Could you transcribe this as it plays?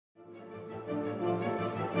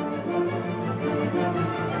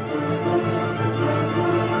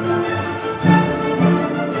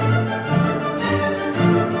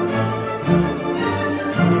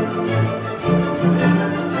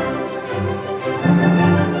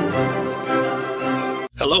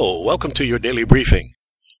Hello, welcome to your daily briefing,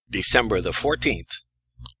 December the 14th,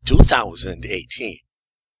 2018.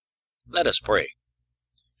 Let us pray.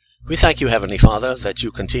 We thank you, Heavenly Father, that you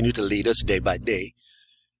continue to lead us day by day.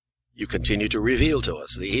 You continue to reveal to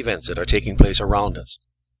us the events that are taking place around us.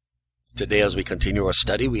 Today, as we continue our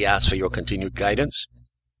study, we ask for your continued guidance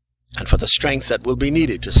and for the strength that will be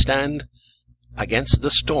needed to stand against the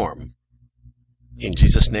storm. In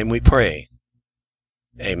Jesus' name we pray.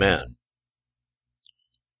 Amen.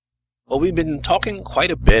 Well, we've been talking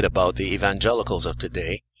quite a bit about the evangelicals of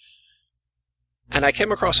today, and I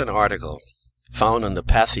came across an article found on the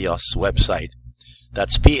Patheos website,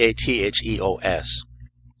 that's P-A-T-H-E-O-S,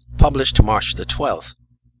 published March the 12th,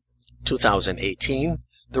 2018.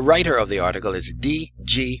 The writer of the article is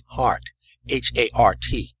D.G. Hart,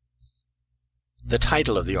 H-A-R-T. The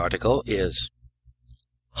title of the article is,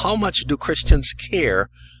 How Much Do Christians Care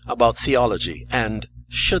About Theology, and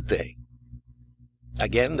Should They?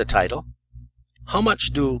 Again, the title, How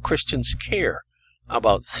Much Do Christians Care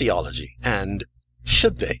About Theology, and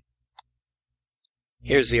Should They?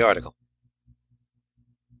 Here's the article.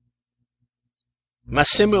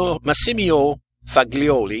 Massimio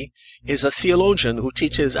Faglioli is a theologian who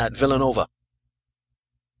teaches at Villanova.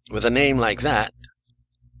 With a name like that,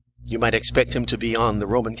 you might expect him to be on the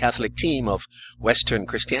Roman Catholic team of Western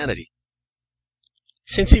Christianity.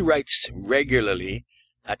 Since he writes regularly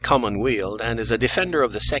at Commonweal and is a defender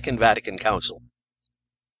of the Second Vatican Council,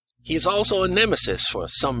 he is also a nemesis for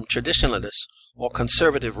some traditionalists or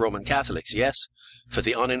conservative Roman Catholics. Yes, for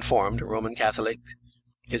the uninformed, Roman Catholic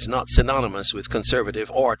is not synonymous with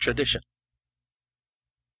conservative or tradition.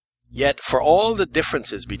 Yet, for all the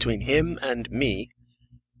differences between him and me,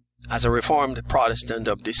 as a Reformed Protestant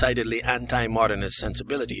of decidedly anti-modernist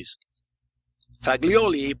sensibilities,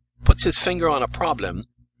 Faglioli puts his finger on a problem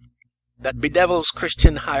that bedevils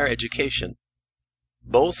Christian higher education,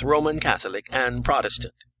 both Roman Catholic and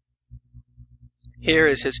Protestant. Here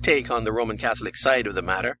is his take on the Roman Catholic side of the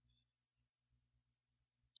matter.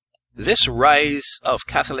 This rise of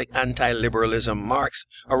Catholic anti-liberalism marks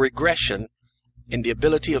a regression in the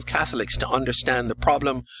ability of Catholics to understand the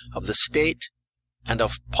problem of the state and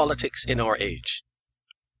of politics in our age.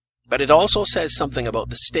 But it also says something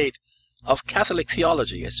about the state of Catholic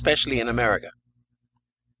theology, especially in America.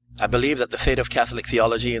 I believe that the fate of Catholic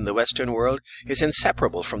theology in the Western world is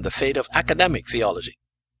inseparable from the fate of academic theology.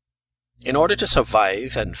 In order to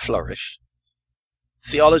survive and flourish,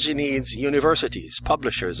 theology needs universities,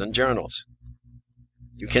 publishers, and journals.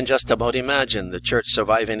 You can just about imagine the church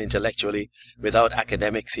surviving intellectually without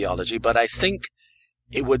academic theology, but I think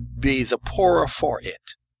it would be the poorer for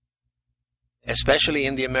it, especially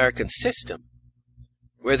in the American system,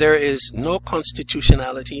 where there is no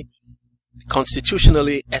constitutionally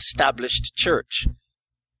established church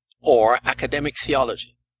or academic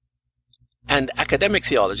theology. And academic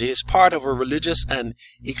theology is part of a religious and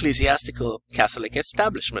ecclesiastical Catholic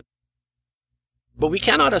establishment. But we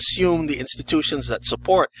cannot assume the institutions that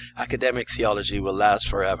support academic theology will last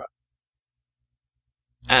forever.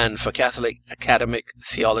 And for Catholic academic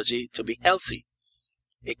theology to be healthy,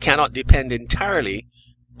 it cannot depend entirely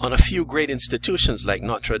on a few great institutions like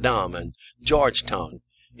Notre Dame and Georgetown.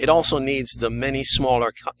 It also needs the many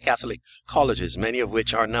smaller Catholic colleges, many of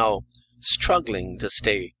which are now struggling to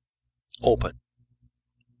stay open.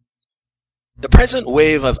 The present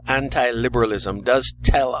wave of anti-liberalism does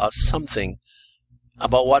tell us something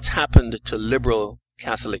about what's happened to liberal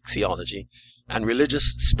Catholic theology and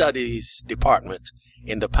religious studies department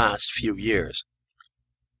in the past few years.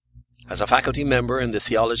 As a faculty member in the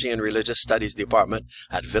Theology and Religious Studies Department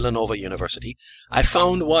at Villanova University, I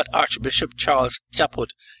found what Archbishop Charles Chaput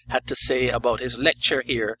had to say about his lecture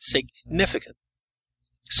here significant.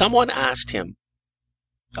 Someone asked him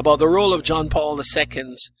about the role of John Paul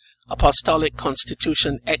II's Apostolic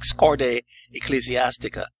Constitution Ex Corde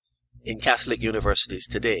Ecclesiastica in Catholic universities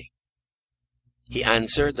today. He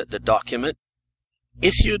answered that the document,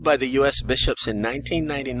 issued by the U.S. bishops in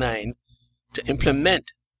 1999 to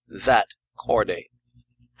implement that corde,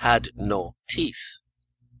 had no teeth.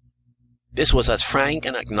 This was as frank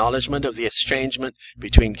an acknowledgement of the estrangement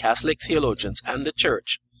between Catholic theologians and the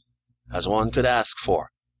Church as one could ask for.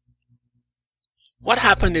 What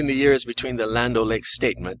happened in the years between the Land O'Lakes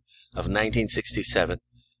Statement of 1967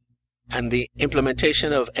 and the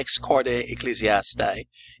implementation of Ex Corde Ecclesiastiae,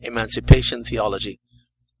 emancipation theology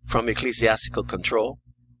from ecclesiastical control?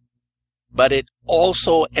 But it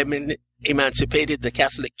also emancipated the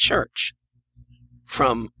Catholic Church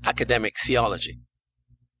from academic theology.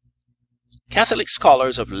 Catholic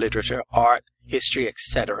scholars of literature, art, history,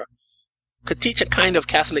 etc. could teach a kind of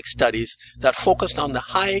Catholic studies that focused on the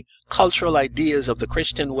high cultural ideas of the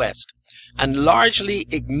Christian West and largely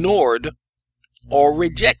ignored or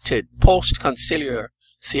rejected post-conciliar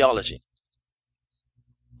theology.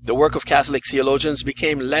 The work of Catholic theologians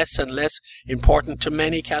became less and less important to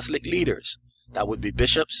many Catholic leaders. That would be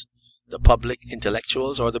bishops, the public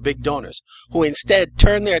intellectuals, or the big donors, who instead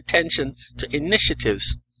turned their attention to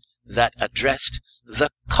initiatives that addressed the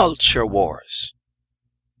culture wars.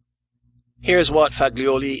 Here's what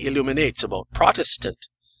Faglioli illuminates about Protestant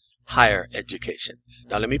higher education.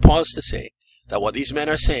 Now let me pause to say that what these men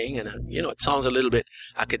are saying, and it sounds a little bit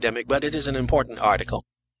academic, but it is an important article.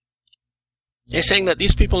 They're saying that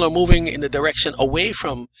these people are moving in the direction away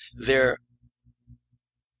from their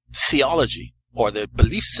theology or their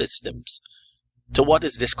belief systems to what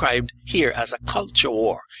is described here as a culture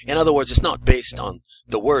war. In other words, it's not based on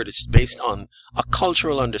the word, it's based on a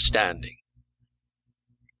cultural understanding.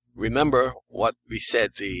 Remember what we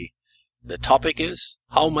said the topic is?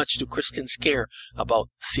 How much do Christians care about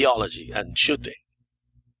theology, and should they?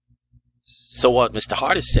 So what Mr.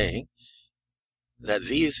 Hart is saying, that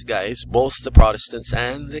these guys, both the Protestants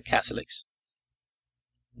and the Catholics,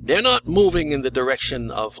 they're not moving in the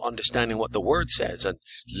direction of understanding what the Word says and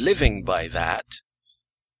living by that.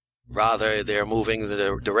 Rather, they're moving in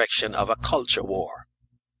the direction of a culture war.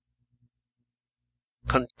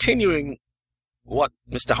 Continuing what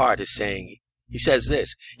Mr. Hart is saying, he says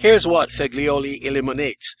this. Here's what Faglioli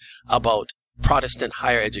illuminates about Protestant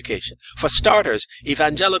higher education. For starters,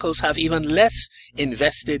 evangelicals have even less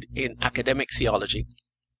invested in academic theology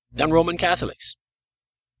than Roman Catholics.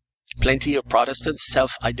 Plenty of Protestants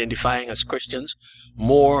self-identifying as Christians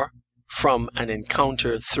more from an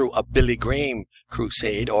encounter through a Billy Graham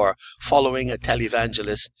crusade or following a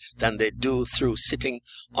televangelist than they do through sitting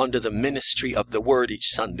under the ministry of the Word each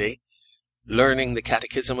Sunday, learning the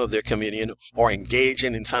catechism of their communion, or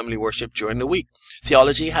engaging in family worship during the week.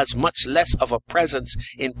 Theology has much less of a presence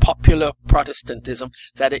in popular Protestantism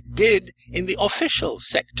than it did in the official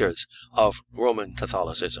sectors of Roman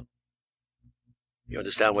Catholicism. You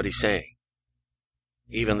understand what he's saying?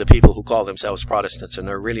 Even the people who call themselves Protestants and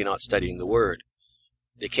are really not studying the Word,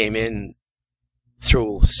 they came in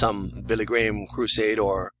through some Billy Graham crusade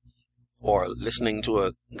or listening to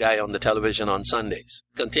a guy on the television on Sundays.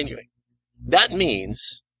 Continuing. That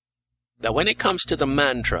means that when it comes to the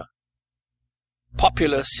mantra,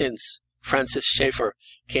 popular since Francis Schaeffer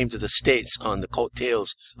came to the States on the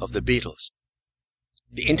coattails of the Beatles,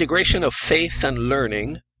 the integration of faith and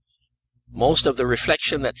learning, most of the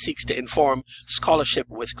reflection that seeks to inform scholarship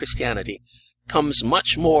with Christianity, comes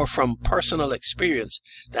much more from personal experience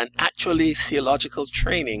than actually theological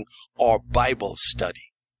training or Bible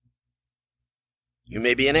study. You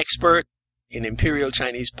may be an expert in Imperial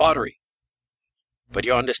Chinese pottery, but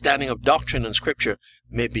your understanding of doctrine and scripture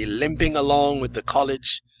may be limping along with the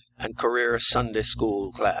college and career Sunday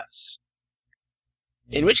school class.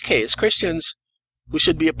 In which case, Christians who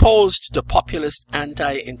should be opposed to populist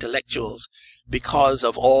anti-intellectuals because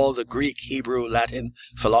of all the Greek, Hebrew, Latin,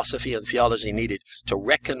 philosophy, and theology needed to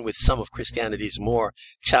reckon with some of Christianity's more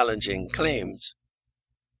challenging claims,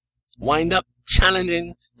 wind up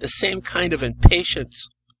challenging the same kind of impatience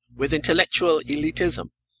with intellectual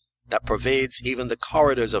elitism that pervades even the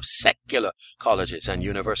corridors of secular colleges and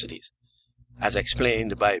universities, as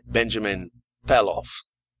explained by Benjamin Peloff.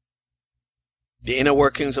 The inner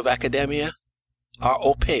workings of academia are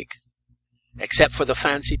opaque, except for the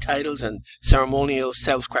fancy titles and ceremonial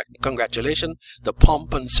self-congratulation, the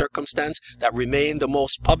pomp and circumstance that remain the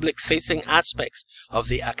most public-facing aspects of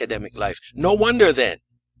the academic life. No wonder, then,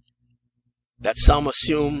 that some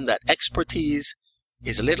assume that expertise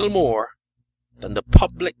is little more than the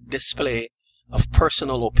public display of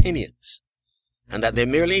personal opinions, and that they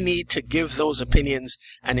merely need to give those opinions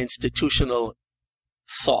an institutional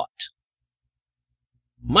thought.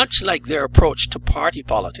 Much like their approach to party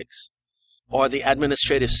politics or the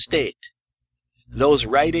administrative state, those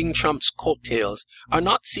riding Trump's coattails are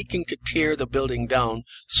not seeking to tear the building down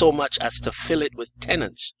so much as to fill it with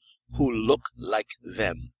tenants who look like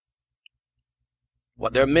them.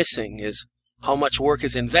 What they're missing is how much work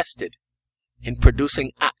is invested in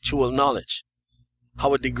producing actual knowledge,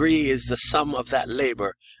 how a degree is the sum of that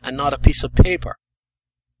labor and not a piece of paper.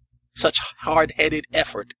 Such hard-headed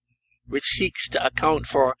effort, which seeks to account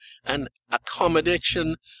for an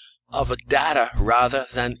accommodation of data rather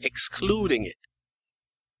than excluding it,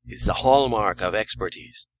 is the hallmark of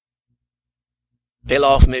expertise.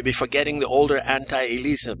 Peloff may be forgetting the older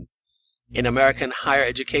anti-elitism in American higher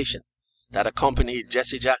education that accompanied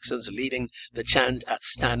Jesse Jackson's leading the chant at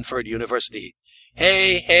Stanford University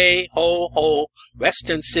hey, hey, ho, ho,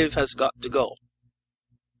 Western Civ has got to go.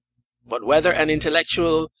 But whether an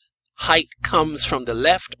intellectual height comes from the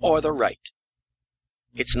left or the right,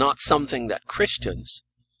 it's not something that Christians,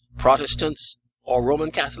 Protestants, or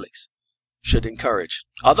Roman Catholics should encourage.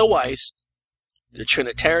 Otherwise, the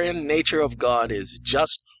Trinitarian nature of God is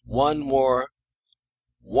just one more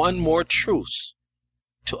truth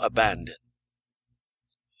to abandon.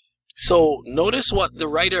 So notice what the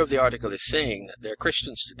writer of the article is saying, that there are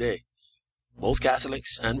Christians today, both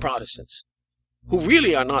Catholics and Protestants, who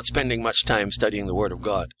really are not spending much time studying the Word of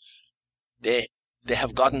God. They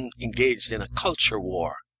have gotten engaged in a culture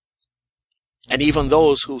war. And even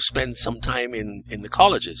those who spend some time in the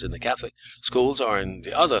colleges, in the Catholic schools or in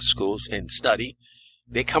the other schools in study,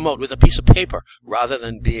 they come out with a piece of paper rather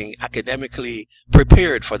than being academically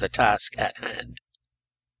prepared for the task at hand.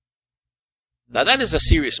 Now that is a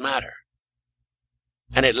serious matter.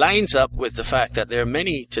 And it lines up with the fact that there are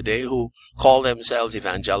many today who call themselves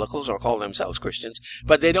evangelicals or call themselves Christians,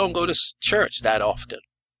 but they don't go to church that often.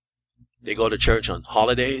 They go to church on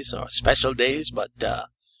holidays or special days, but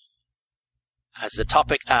as the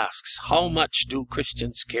topic asks, how much do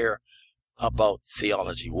Christians care about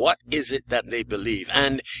theology? What is it that they believe?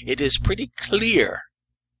 And it is pretty clear,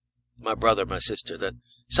 my brother, my sister, that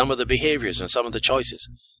some of the behaviors and some of the choices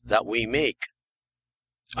that we make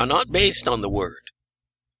are not based on the Word.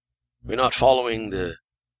 We're not following the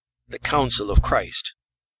counsel of Christ,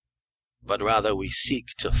 but rather we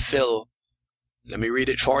seek to fill, let me read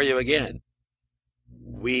it for you again.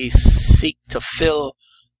 We seek to fill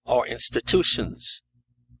our institutions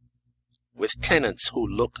with tenants who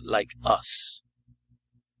look like us.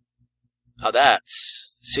 Now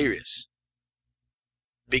that's serious,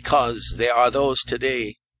 because there are those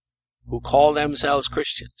today who call themselves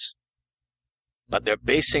Christians, but they're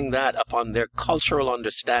basing that upon their cultural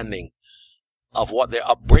understanding of what their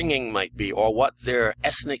upbringing might be or what their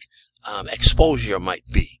ethnic exposure might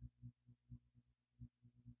be.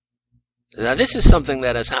 Now this is something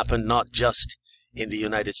that has happened not just in the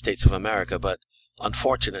United States of America, but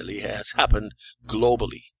unfortunately has happened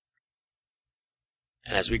globally.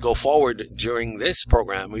 And as we go forward during this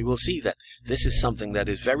program, we will see that this is something that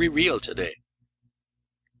is very real today.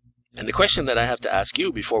 And the question that I have to ask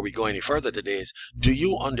you before we go any further today is, do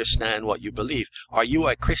you understand what you believe? Are you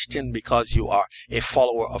a Christian because you are a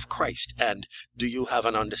follower of Christ? And do you have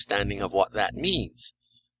an understanding of what that means?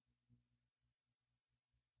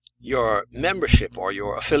 Your membership or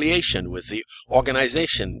your affiliation with the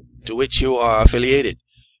organization to which you are affiliated,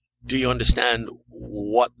 do you understand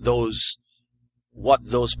what those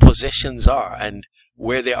positions are and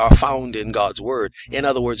where they are found in God's Word? In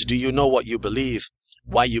other words, do you know what you believe,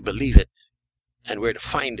 why you believe it, and where to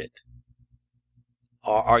find it?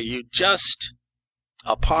 Or are you just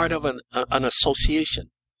a part of an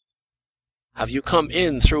association? Have you come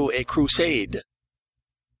in through a crusade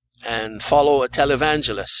and follow a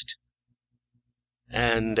televangelist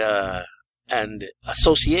and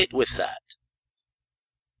associate with that?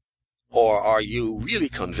 Or are you really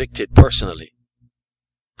convicted personally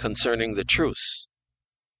concerning the truth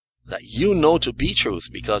that you know to be truth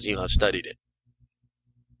because you have studied it?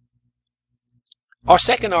 Our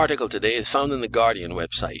second article today is found in the Guardian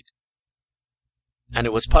website, and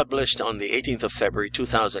it was published on the 18th of February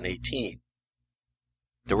 2018.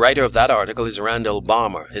 The writer of that article is Randall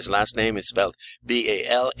Balmer. His last name is spelled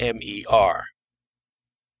B-A-L-M-E-R.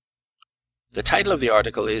 The title of the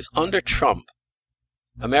article is, Under Trump,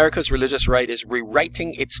 America's Religious Right is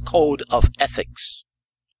Rewriting Its Code of Ethics.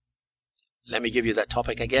 Let me give you that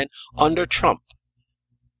topic again. Under Trump,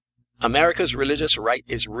 America's religious right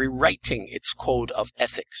is rewriting its code of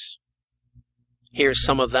ethics. Here's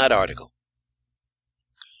some of that article.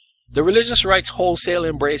 The religious rights wholesale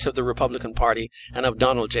embrace of the Republican Party and of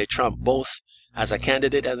Donald J. Trump, both as a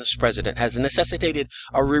candidate and as president, has necessitated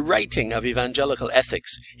a rewriting of evangelical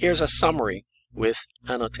ethics. Here's a summary with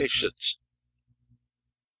annotations.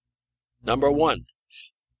 Number 1.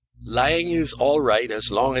 Lying is all right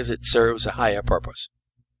as long as it serves a higher purpose.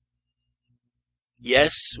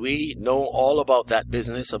 Yes, we know all about that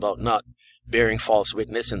business about not bearing false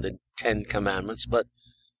witness in the 10 Commandments, but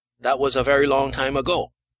that was a very long time ago.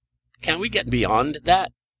 Can we get beyond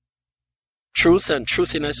that? Truth and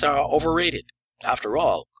truthiness are overrated. After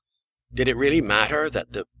all, did it really matter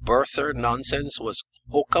that the birther nonsense was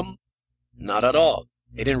hokum? Not at all.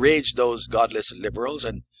 It enraged those godless liberals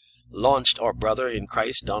and launched our brother in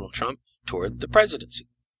Christ, Donald Trump, toward the presidency.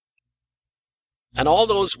 And all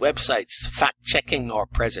those websites fact-checking our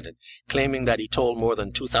president, claiming that he told more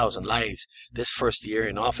than 2,000 lies this first year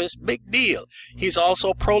in office, big deal. He's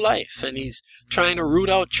also pro-life, and he's trying to root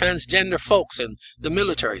out transgender folks in the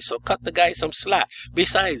military, so cut the guy some slack.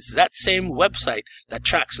 Besides, that same website that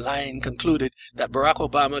tracks lying concluded that Barack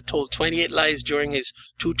Obama told 28 lies during his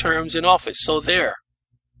 2 terms in office, so there.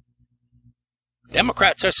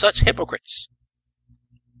 Democrats are such hypocrites.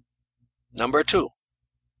 Number 2.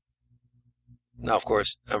 Now, of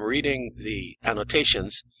course, I'm reading the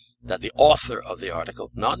annotations that the author of the article,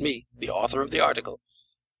 not me, the author of the article,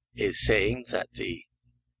 is saying that the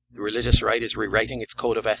religious right is rewriting its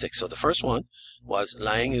code of ethics. So the first one was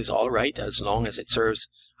lying is all right as long as it serves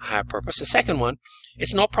a higher purpose. The second one,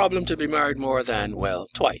 it's no problem to be married more than, well,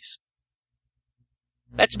 twice.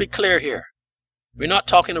 Let's be clear here. We're not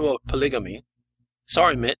talking about polygamy.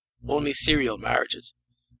 Sorry, Mitt, only serial marriages.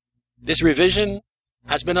 This revision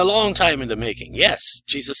has been a long time in the making. Yes,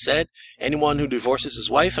 Jesus said, anyone who divorces his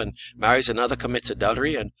wife and marries another commits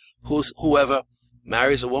adultery, and whoever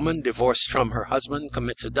marries a woman divorced from her husband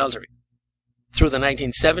commits adultery. Through the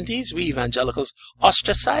 1970s, we evangelicals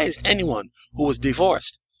ostracized anyone who was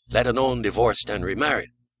divorced, let alone divorced and remarried.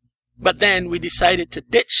 But then we decided to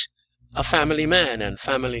ditch a family man and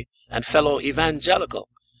fellow evangelical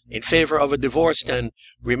in favor of a divorced and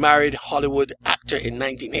remarried Hollywood actor in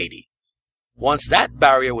 1980. Once that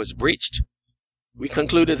barrier was breached, we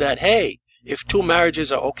concluded that, hey, if 2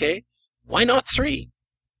 marriages are okay, why not 3?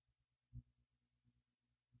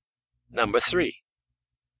 Number 3.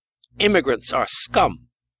 Immigrants are scum.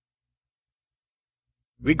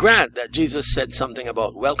 We grant that Jesus said something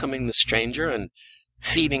about welcoming the stranger and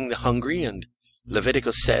feeding the hungry, and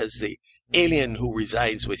Leviticus says the alien who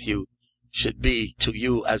resides with you should be to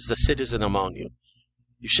you as the citizen among you.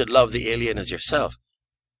 You should love the alien as yourself.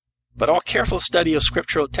 But our careful study of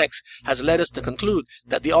scriptural texts has led us to conclude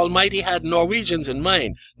that the Almighty had Norwegians in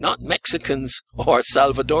mind, not Mexicans or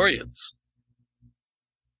Salvadorians.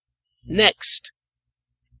 Next,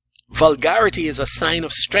 vulgarity is a sign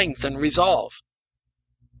of strength and resolve.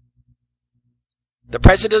 The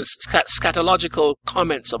President's scatological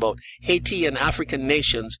comments about Haiti and African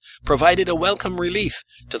nations provided a welcome relief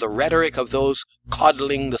to the rhetoric of those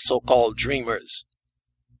coddling the so-called dreamers.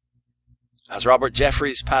 As Robert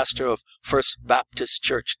Jeffries, pastor of First Baptist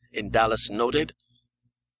Church in Dallas, noted,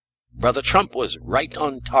 Brother Trump was right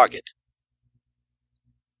on target.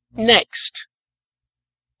 Next,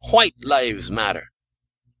 white lives matter,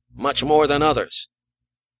 much more than others.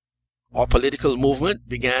 Our political movement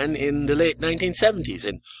began in the late 1970s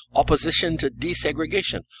in opposition to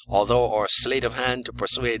desegregation, although our sleight of hand to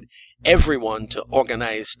persuade everyone to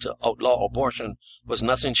organize to outlaw abortion was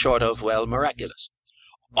nothing short of, well, miraculous.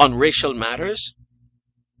 On racial matters,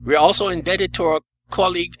 we are also indebted to our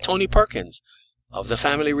colleague Tony Perkins of the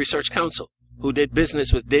Family Research Council, who did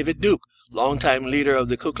business with David Duke, longtime leader of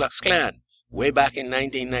the Ku Klux Klan, way back in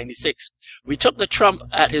 1996. We took the Trump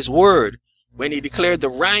at his word when he declared the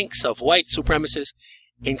ranks of white supremacists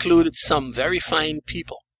included some very fine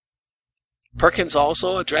people. Perkins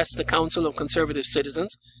also addressed the Council of Conservative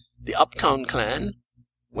Citizens, the Uptown Klan,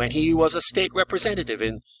 when he was a state representative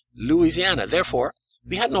in Louisiana. Therefore,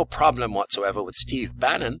 we had no problem whatsoever with Steve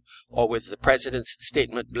Bannon or with the president's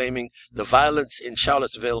statement blaming the violence in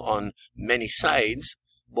Charlottesville on many sides,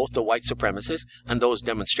 both the white supremacists and those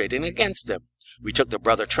demonstrating against them. We took the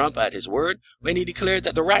brother Trump at his word when he declared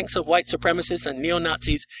that the ranks of white supremacists and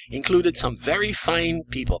neo-Nazis included some very fine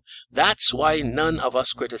people. That's why none of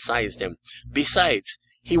us criticized him. Besides,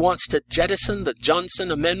 he wants to jettison the Johnson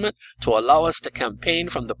Amendment to allow us to campaign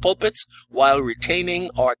from the pulpits while retaining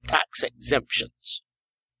our tax exemptions.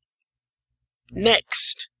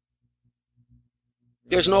 Next,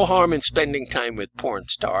 there's no harm in spending time with porn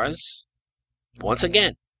stars. Once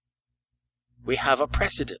again, we have a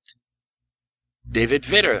precedent. David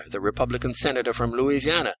Vitter, the Republican senator from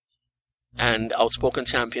Louisiana and outspoken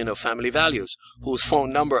champion of family values, whose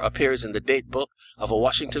phone number appears in the date book of a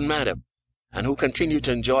Washington madam, and who continued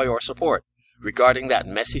to enjoy our support regarding that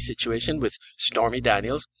messy situation with Stormy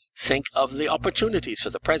Daniels, think of the opportunities for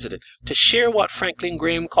the president to share what Franklin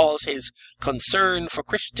Graham calls his concern for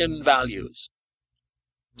Christian values.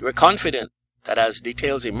 We're confident that as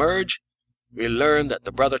details emerge, we'll learn that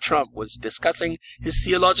the brother Trump was discussing his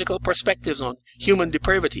theological perspectives on human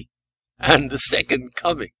depravity and the second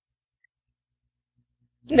coming.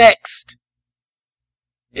 Next,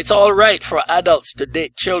 it's all right for adults to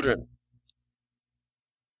date children.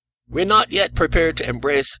 We're not yet prepared to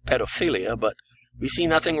embrace pedophilia, but we see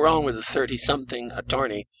nothing wrong with a 30-something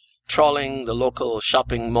attorney trawling the local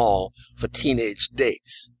shopping mall for teenage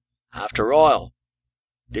dates. After all,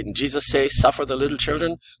 Didn't Jesus say, "Suffer the little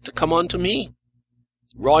children to come unto me"?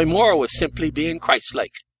 Roy Moore was simply being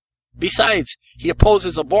Christ-like. Besides, he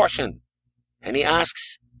opposes abortion, and he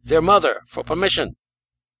asks their mother for permission.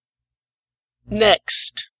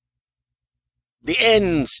 Next, the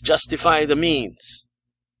ends justify the means.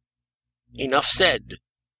 Enough said.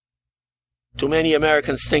 Too many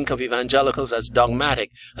Americans think of evangelicals as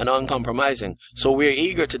dogmatic and uncompromising, so we're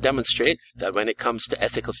eager to demonstrate that when it comes to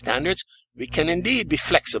ethical standards, we can indeed be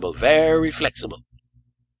flexible, very flexible.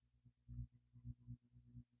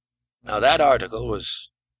 Now that article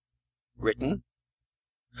was written,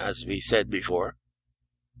 as we said before,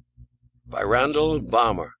 by Randall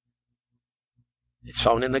Balmer. It's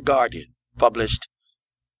found in The Guardian, published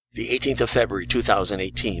the 18th of February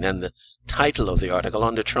 2018, and the title of the article,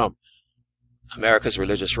 Under Trump, America's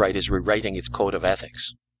Religious Right is Rewriting Its Code of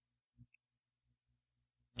Ethics.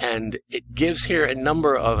 And it gives here a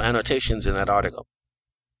number of annotations in that article.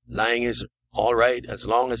 Lying is all right as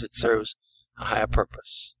long as it serves a higher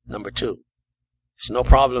purpose. Number 2, it's no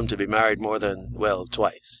problem to be married more than, well,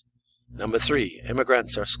 twice. Number 3,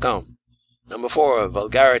 immigrants are scum. Number 4,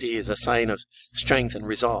 vulgarity is a sign of strength and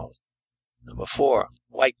resolve. Number 4,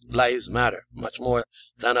 white lives matter much more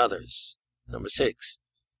than others. Number 6,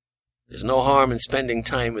 there's no harm in spending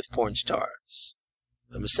time with porn stars.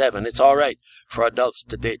 Number 7, it's all right for adults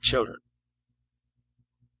to date children.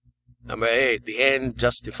 Number 8, the end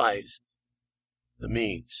justifies the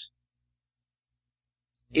means.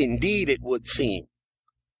 Indeed, it would seem,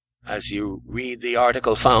 as you read the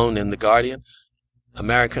article found in The Guardian,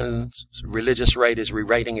 Americans' religious right is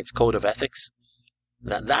rewriting its code of ethics,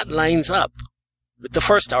 that lines up with the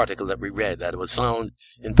first article that we read that was found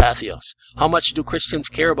in Patheos. How much do Christians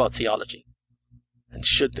care about theology? And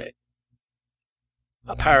should they?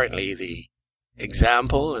 Apparently, the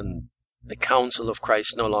example and the counsel of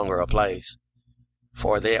Christ no longer applies,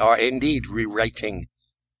 for they are indeed rewriting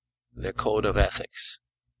their code of ethics.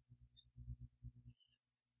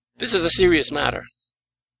 This is a serious matter,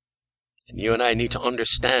 and you and I need to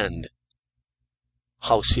understand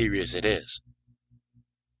how serious it is.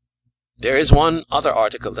 There is one other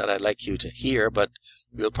article that I'd like you to hear, but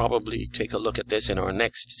we'll probably take a look at this in our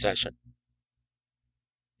next session.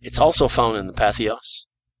 It's also found in the Patheos,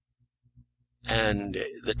 and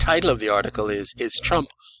the title of the article is Trump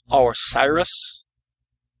Our Cyrus?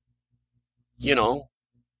 You know,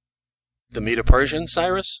 the Medo-Persian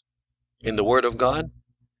Cyrus in the Word of God?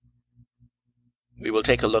 We will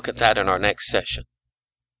take a look at that in our next session.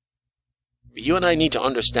 You and I need to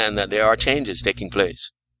understand that there are changes taking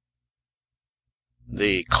place.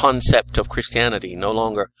 The concept of Christianity no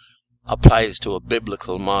longer applies to a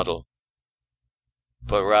biblical model,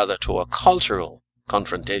 but rather to a cultural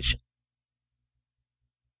confrontation.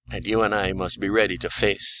 And you and I must be ready to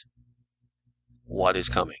face what is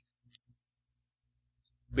coming.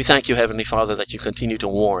 We thank you, Heavenly Father, that you continue to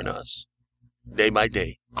warn us day by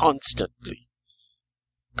day, constantly,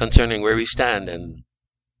 concerning where we stand and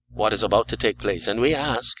what is about to take place. And we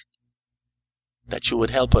ask that you would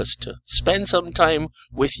help us to spend some time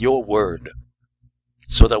with your word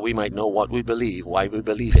so that we might know what we believe, why we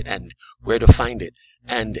believe it, and where to find it.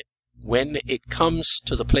 And when it comes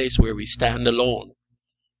to the place where we stand alone,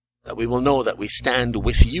 that we will know that we stand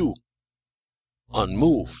with you,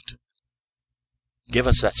 unmoved. Give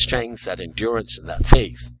us that strength, that endurance, and that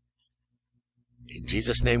faith. In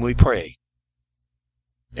Jesus' name we pray.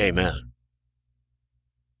 Amen.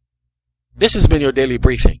 This has been your daily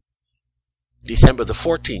briefing, December the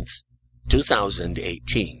 14th,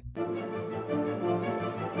 2018.